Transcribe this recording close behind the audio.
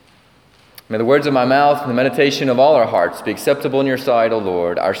May the words of my mouth and the meditation of all our hearts be acceptable in your sight, O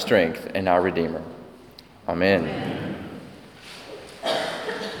Lord, our strength and our Redeemer. Amen.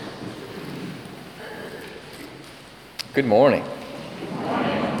 Good morning.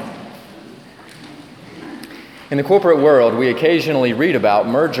 In the corporate world, we occasionally read about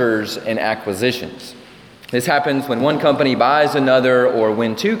mergers and acquisitions. This happens when one company buys another or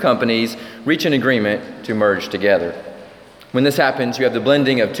when two companies reach an agreement to merge together. When this happens, you have the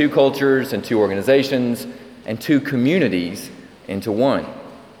blending of two cultures and two organizations and two communities into one.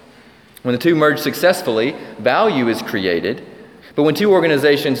 When the two merge successfully, value is created. But when two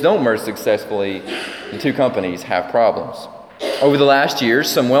organizations don't merge successfully, the two companies have problems. Over the last years,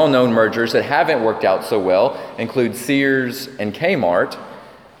 some well-known mergers that haven't worked out so well include Sears and Kmart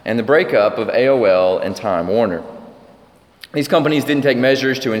and the breakup of AOL and Time Warner. These companies didn't take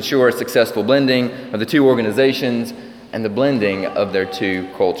measures to ensure a successful blending of the two organizations and the blending of their two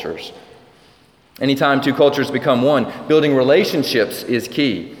cultures. Anytime two cultures become one, building relationships is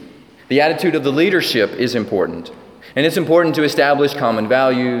key. The attitude of the leadership is important, and it's important to establish common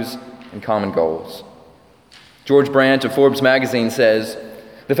values and common goals. George Brandt of Forbes magazine says,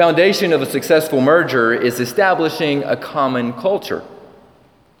 "The foundation of a successful merger is establishing a common culture.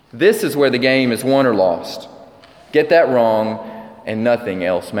 This is where the game is won or lost. Get that wrong, and nothing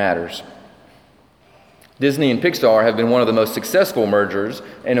else matters." Disney and Pixar have been one of the most successful mergers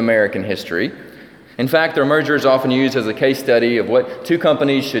in American history. In fact, their merger is often used as a case study of what two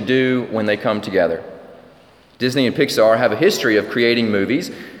companies should do when they come together. Disney and Pixar have a history of creating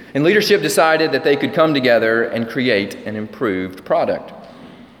movies, and leadership decided that they could come together and create an improved product.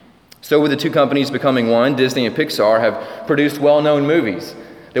 So with the two companies becoming one, Disney and Pixar have produced well-known movies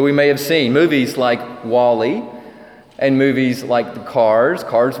that we may have seen. Movies like WALL-E and movies like the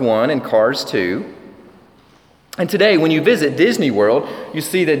Cars 1 and Cars 2. And today, when you visit Disney World, you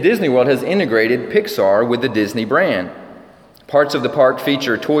see that Disney World has integrated Pixar with the Disney brand. Parts of the park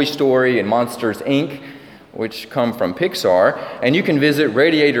feature Toy Story and Monsters, Inc., which come from Pixar, and you can visit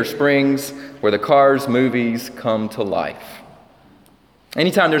Radiator Springs, where the Cars movies come to life.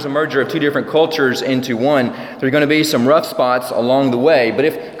 Anytime there's a merger of two different cultures into one, there are going to be some rough spots along the way, but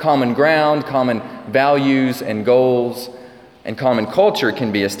if common ground, common values and goals, and common culture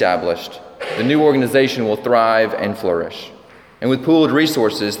can be established, the new organization will thrive and flourish. And with pooled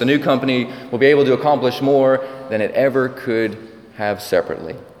resources, the new company will be able to accomplish more than it ever could have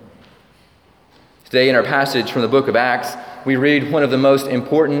separately. Today in our passage from the book of Acts, we read one of the most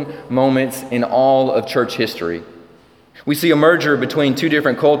important moments in all of church history. We see a merger between two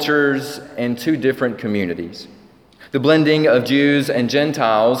different cultures and two different communities. The blending of Jews and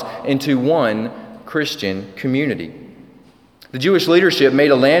Gentiles into one Christian community. The Jewish leadership made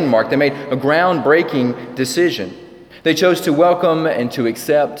a landmark. They made a groundbreaking decision. They chose to welcome and to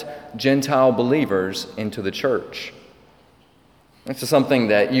accept Gentile believers into the church. This is something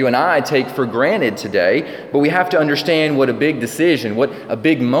that you and I take for granted today, but we have to understand what a big decision, what a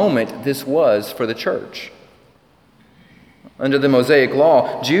big moment this was for the church. Under the Mosaic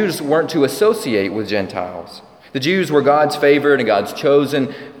Law, Jews weren't to associate with Gentiles. The Jews were God's favored and God's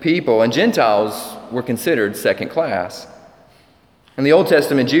chosen people, and Gentiles were considered second class. In the Old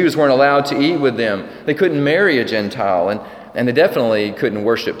Testament, Jews weren't allowed to eat with them. They couldn't marry a Gentile, and they definitely couldn't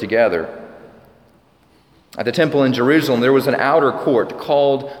worship together. At the temple in Jerusalem, there was an outer court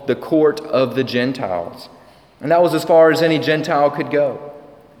called the Court of the Gentiles. And that was as far as any Gentile could go.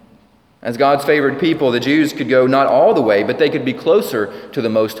 As God's favored people, the Jews could go not all the way, but they could be closer to the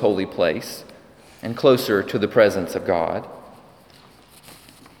most holy place and closer to the presence of God.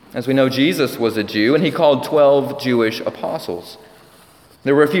 As we know, Jesus was a Jew, and he called 12 Jewish apostles.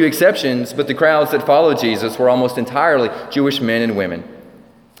 There were a few exceptions, but the crowds that followed Jesus were almost entirely Jewish men and women.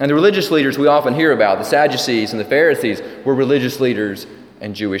 And the religious leaders we often hear about, the Sadducees and the Pharisees, were religious leaders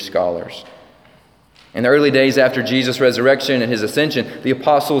and Jewish scholars. In the early days after Jesus' resurrection and his ascension, the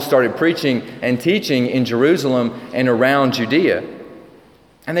apostles started preaching and teaching in Jerusalem and around Judea.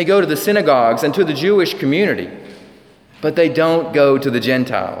 And they go to the synagogues and to the Jewish community, but they don't go to the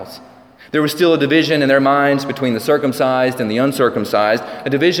Gentiles. There was still a division in their minds between the circumcised and the uncircumcised, a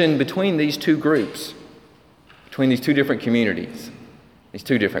division between these two groups, between these two different communities, these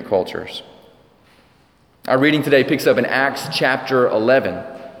two different cultures. Our reading today picks up in Acts chapter 11.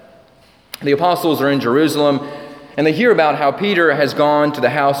 The apostles are in Jerusalem, and they hear about how Peter has gone to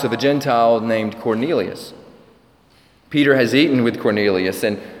the house of a Gentile named Cornelius. Peter has eaten with Cornelius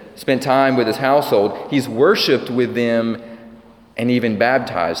and spent time with his household. He's worshiped with them and even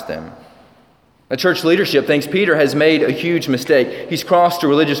baptized them. The church leadership thinks Peter has made a huge mistake. He's crossed a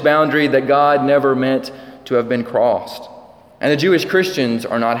religious boundary that God never meant to have been crossed. And the Jewish Christians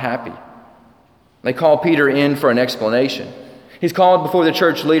are not happy. They call Peter in for an explanation. He's called before the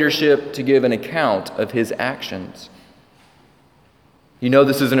church leadership to give an account of his actions. You know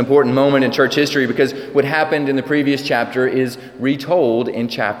this is an important moment in church history because what happened in the previous chapter is retold in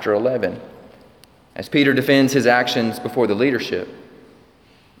chapter 11 as Peter defends his actions before the leadership.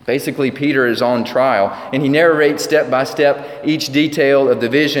 Basically, Peter is on trial, and he narrates step by step each detail of the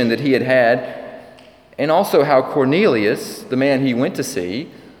vision that he had, and also how Cornelius, the man he went to see,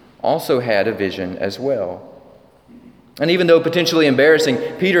 also had a vision as well. And even though potentially embarrassing,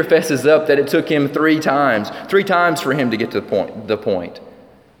 Peter fesses up that it took him three times for him to get to the point.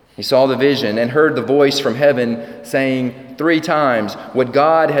 He saw the vision and heard the voice from heaven saying 3 times, "What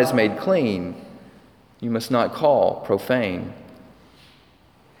God has made clean, you must not call profane."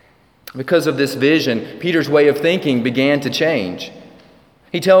 Because of this vision, Peter's way of thinking began to change.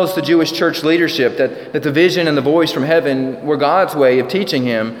 He tells the Jewish church leadership that the vision and the voice from heaven were God's way of teaching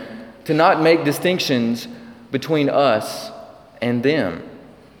him to not make distinctions between us and them.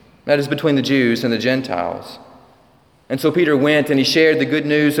 That is, between the Jews and the Gentiles. And so Peter went and he shared the good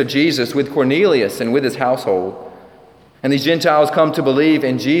news of Jesus with Cornelius and with his household. And these Gentiles come to believe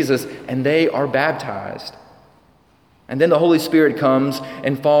in Jesus and they are baptized. And then the Holy Spirit comes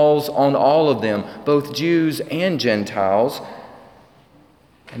and falls on all of them, both Jews and Gentiles.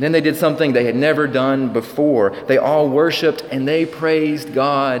 And then they did something they had never done before. They all worshiped and they praised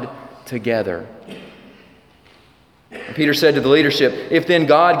God together. And Peter said to the leadership, "If then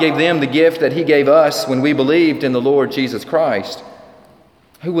God gave them the gift that he gave us when we believed in the Lord Jesus Christ,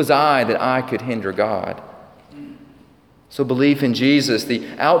 who was I that I could hinder God?" So belief in Jesus, the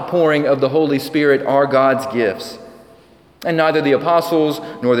outpouring of the Holy Spirit, are God's gifts. And neither the apostles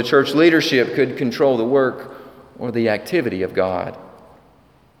nor the church leadership could control the work or the activity of God.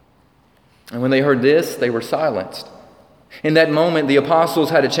 And when they heard this, they were silenced. In that moment, the apostles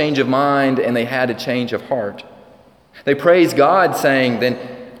had a change of mind and they had a change of heart. They praised God, saying,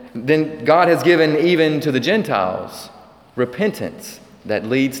 then God has given even to the Gentiles repentance that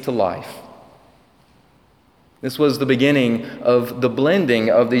leads to life. This was the beginning of the blending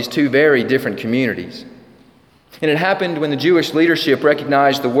of these two very different communities. And it happened when the Jewish leadership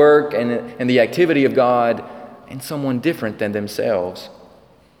recognized the work and the activity of God in someone different than themselves.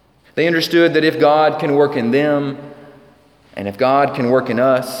 They understood that if God can work in them, and if God can work in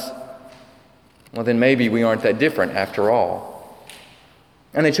us, well, then maybe we aren't that different after all.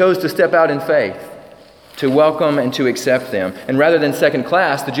 And they chose to step out in faith, to welcome and to accept them. And rather than second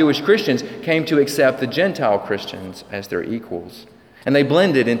class, the Jewish Christians came to accept the Gentile Christians as their equals. And they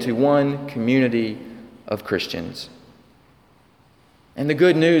blended into one community of Christians. And the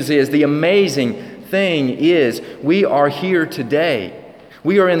good news is, the amazing thing is, we are here today.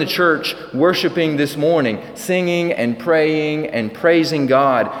 We are in the church worshiping this morning, singing and praying and praising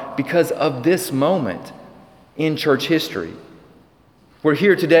God because of this moment in church history. We're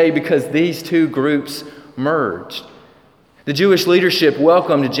here today because these two groups merged. The Jewish leadership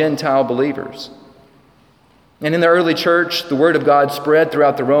welcomed Gentile believers. And in the early church, the word of God spread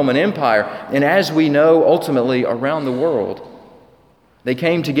throughout the Roman Empire, and as we know, ultimately around the world. They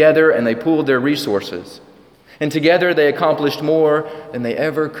came together and they pooled their resources. And together they accomplished more than they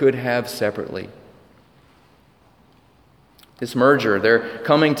ever could have separately. This merger, their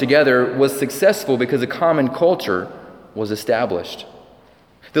coming together, was successful because a common culture was established.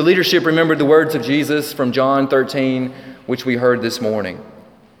 The leadership remembered the words of Jesus from John 13, which we heard this morning.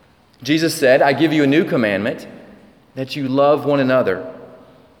 Jesus said, "I give you a new commandment, that you love one another.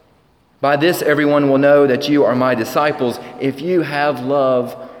 By this everyone will know that you are my disciples, if you have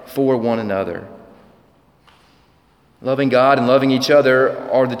love for one another." Loving God and loving each other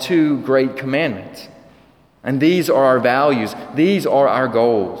are the two great commandments. And these are our values. These are our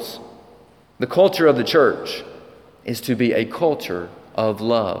goals. The culture of the church is to be a culture of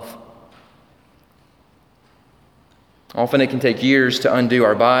love. Often it can take years to undo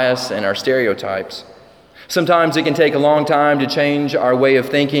our bias and our stereotypes. Sometimes it can take a long time to change our way of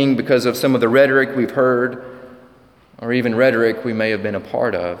thinking because of some of the rhetoric we've heard, or even rhetoric we may have been a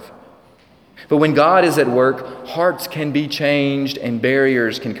part of. But when God is at work, hearts can be changed and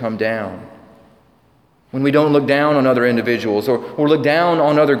barriers can come down. When we don't look down on other individuals or look down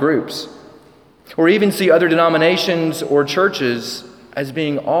on other groups, or even see other denominations or churches as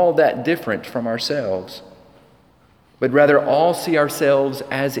being all that different from ourselves, but rather all see ourselves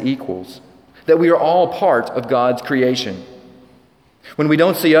as equals, that we are all part of God's creation. When we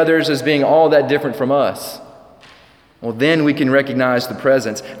don't see others as being all that different from us, well, then we can recognize the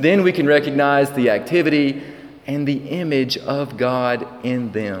presence. Then we can recognize the activity and the image of God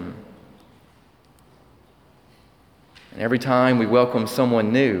in them. And every time we welcome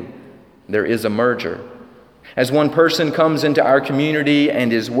someone new, there is a merger. As one person comes into our community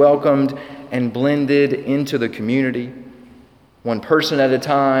and is welcomed and blended into the community, one person at a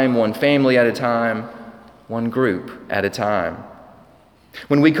time, one family at a time, one group at a time.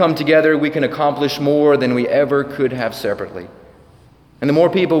 When we come together, we can accomplish more than we ever could have separately. And the more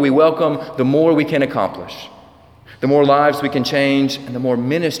people we welcome, the more we can accomplish. The more lives we can change, and the more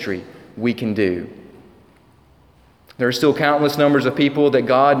ministry we can do. There are still countless numbers of people that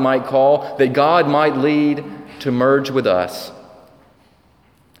God might call, that God might lead to merge with us.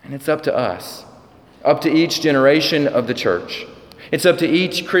 And it's up to us, up to each generation of the church. It's up to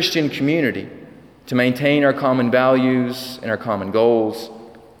each Christian community to maintain our common values and our common goals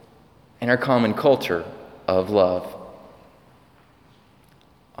and our common culture of love.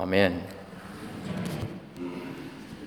 Amen.